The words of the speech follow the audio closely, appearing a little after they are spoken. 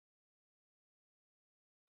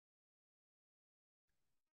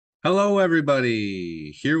Hello,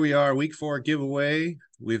 everybody. Here we are, week 4 giveaway.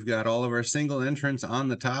 We've got all of our single entrants on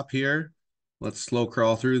the top here. Let's slow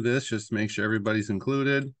crawl through this just to make sure everybody's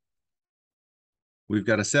included. We've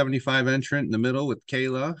got a 75 entrant in the middle with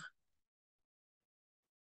Kayla.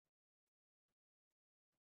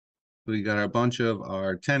 We got a bunch of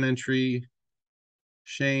our 10 entry,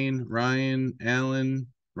 Shane, Ryan, Alan,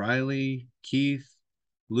 Riley, Keith,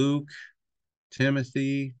 Luke,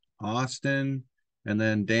 Timothy, Austin, and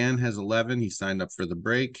then Dan has 11. He signed up for the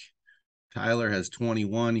break. Tyler has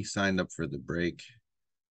 21. He signed up for the break.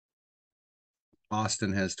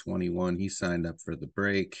 Austin has 21. He signed up for the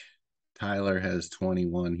break. Tyler has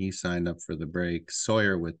 21. He signed up for the break.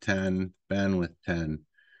 Sawyer with 10. Ben with 10.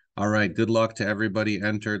 All right. Good luck to everybody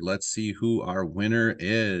entered. Let's see who our winner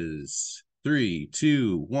is. 3,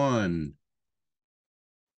 2, 1.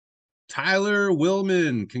 Tyler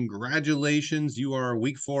Willman. Congratulations. You are a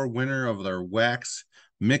week 4 winner of their Wax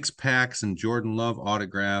Mix Packs and Jordan Love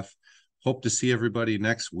autograph. Hope to see everybody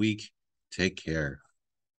next week. Take care.